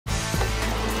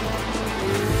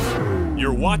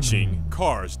You're watching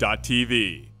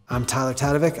Cars.tv. I'm Tyler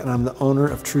Tadevic, and I'm the owner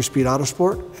of TruSpeed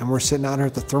AutoSport, and we're sitting out here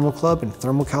at the Thermal Club in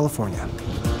Thermal, California.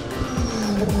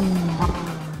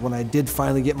 When I did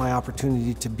finally get my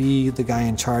opportunity to be the guy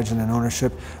in charge and in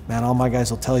ownership, man, all my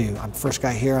guys will tell you, I'm first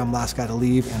guy here, I'm last guy to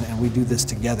leave, and we do this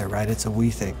together, right? It's a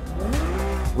we thing.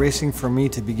 Racing for me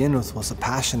to begin with was a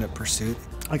passionate pursuit.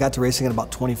 I got to racing at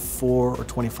about 24 or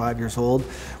 25 years old,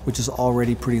 which is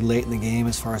already pretty late in the game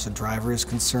as far as a driver is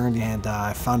concerned, and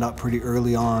I found out pretty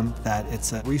early on that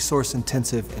it's a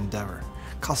resource-intensive endeavor.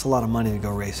 It costs a lot of money to go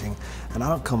racing, and I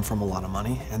don't come from a lot of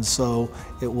money, and so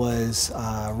it was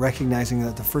recognizing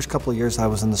that the first couple of years I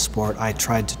was in the sport, I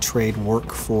tried to trade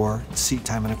work for seat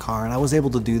time in a car, and I was able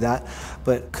to do that,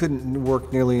 but couldn't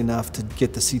work nearly enough to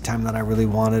get the seat time that I really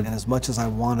wanted, and as much as I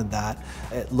wanted that,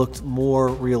 it looked more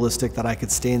realistic that I could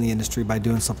stay in the industry by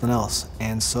doing something else,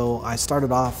 and so I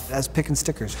started off as picking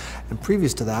stickers, and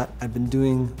previous to that, I'd been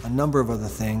doing a number of other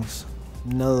things.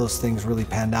 None of those things really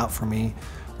panned out for me.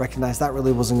 Recognized that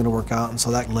really wasn't going to work out, and so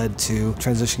that led to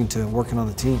transitioning to working on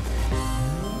the team.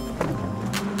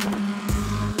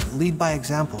 Lead by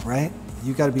example, right?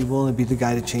 You got to be willing to be the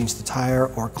guy to change the tire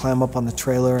or climb up on the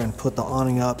trailer and put the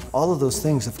awning up. All of those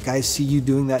things, if guys see you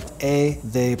doing that, A,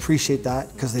 they appreciate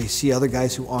that because they see other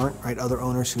guys who aren't, right? Other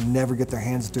owners who never get their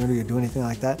hands dirty or do anything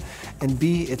like that. And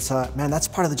B, it's, man, that's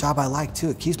part of the job I like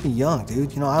too. It keeps me young,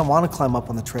 dude. You know, I want to climb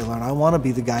up on the trailer and I want to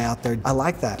be the guy out there. I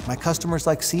like that. My customers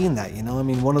like seeing that, you know? I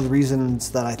mean, one of the reasons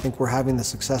that I think we're having the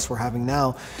success we're having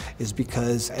now is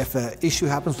because if an issue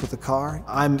happens with the car,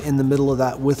 I'm in the middle of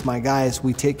that with my guys.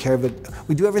 We take care of it.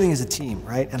 We do everything as a team,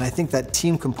 right? And I think that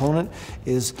team component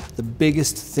is the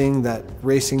biggest thing that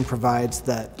racing provides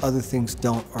that other things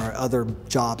don't, or other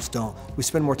jobs don't. We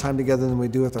spend more time together than we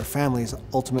do with our families,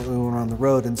 ultimately when we're on the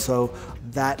road. And so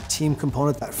that team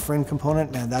component, that friend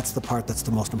component, man, that's the part that's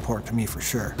the most important to me for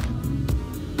sure.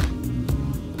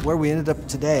 Where we ended up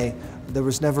today, there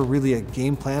was never really a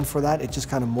game plan for that. It just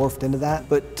kind of morphed into that.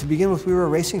 But to begin with, we were a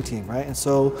racing team, right? And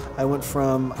so I went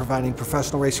from providing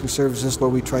professional racing services where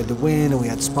we tried to win and we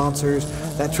had sponsors.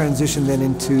 That transitioned then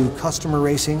into customer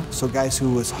racing, so guys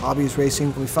who was hobbies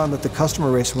racing. We found that the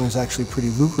customer racing was actually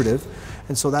pretty lucrative.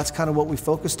 And so that's kind of what we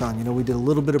focused on. You know, we did a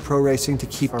little bit of pro racing to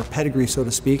keep our pedigree, so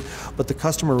to speak, but the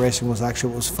customer racing was actually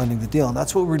what was funding the deal. And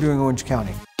that's what we were doing in Orange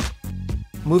County.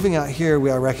 Moving out here, we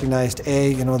recognized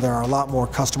A, you know, there are a lot more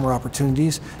customer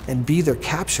opportunities, and B, they're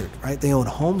captured, right? They own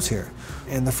homes here.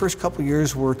 And the first couple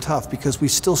years were tough because we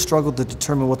still struggled to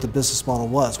determine what the business model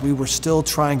was. We were still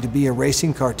trying to be a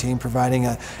racing car team, providing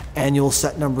an annual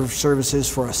set number of services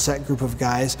for a set group of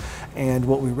guys. And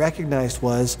what we recognized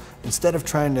was, instead of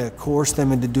trying to coerce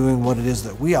them into doing what it is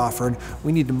that we offered,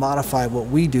 we need to modify what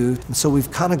we do. And so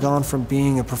we've kind of gone from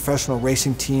being a professional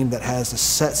racing team that has a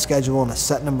set schedule and a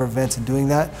set number of events and doing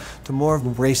that to more of a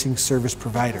racing service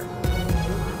provider.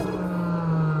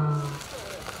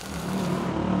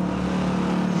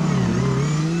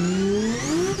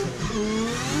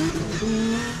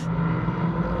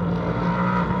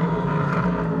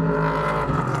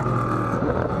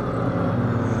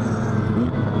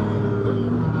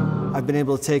 I've been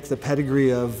able to take the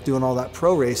pedigree of doing all that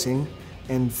pro racing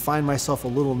and find myself a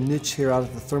little niche here out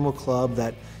at the Thermal Club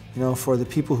that, you know, for the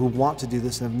people who want to do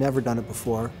this and have never done it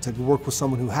before, to work with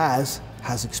someone who has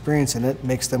experience in it,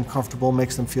 makes them comfortable,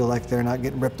 makes them feel like they're not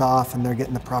getting ripped off and they're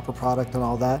getting the proper product and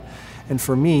all that. And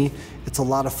for me, it's a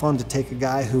lot of fun to take a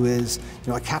guy who is,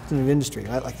 you know, a captain of industry,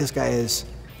 right? Like this guy is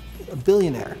a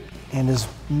billionaire and has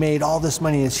made all this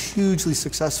money, is hugely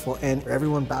successful, and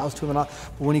everyone bows to him and all.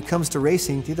 But when he comes to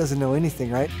racing, he doesn't know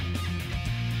anything, right?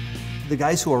 The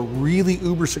guys who are really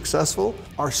uber successful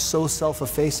are so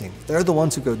self-effacing. They're the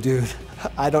ones who go, dude,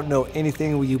 I don't know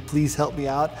anything, will you please help me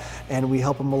out? And we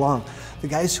help them along. The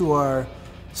guys who are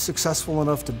successful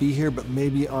enough to be here but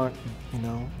maybe aren't, you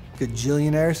know,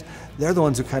 gajillionaires, they're the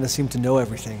ones who kind of seem to know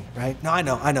everything, right? No, I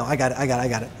know, I got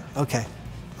it.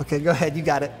 Okay, go ahead, you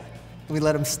got it. We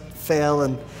let them fail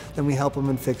and then we help them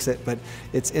and fix it. But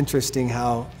it's interesting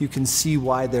how you can see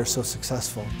why they're so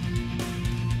successful.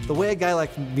 The way a guy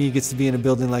like me gets to be in a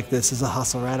building like this is a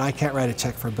hustle, right? I can't write a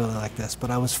check for a building like this, but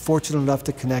I was fortunate enough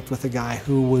to connect with a guy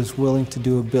who was willing to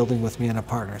do a building with me and a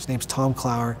partner. His name's Tom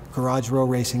Clower. Garage Row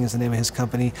Racing is the name of his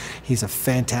company. He's a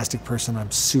fantastic person.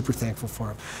 I'm super thankful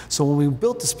for him. So when we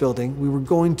built this building, we were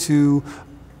going to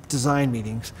design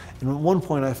meetings, and at one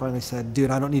point I finally said, dude,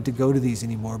 I don't need to go to these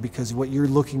anymore because what you're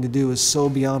looking to do is so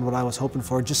beyond what I was hoping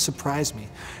for. Just surprise me.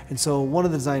 And so one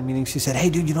of the design meetings, she said, hey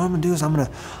dude, you know what I'm gonna do is I'm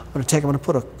gonna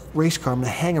put a race car, I'm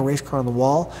gonna hang a race car on the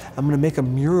wall, I'm gonna make a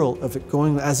mural of it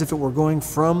going as if it were going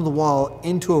from the wall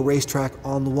into a racetrack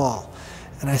on the wall.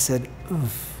 And I said,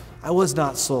 oof. I was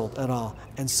not sold at all,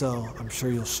 and so I'm sure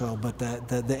you'll show, but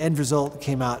the end result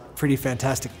came out pretty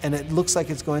fantastic, and it looks like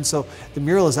it's going, so the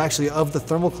mural is actually of the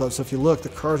thermal club, so if you look, the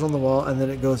car's on the wall, and then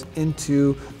it goes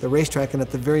into the racetrack, and at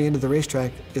the very end of the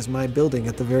racetrack is my building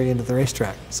at the very end of the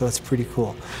racetrack, so it's pretty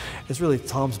cool. It's really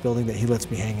Tom's building that he lets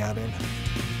me hang out in.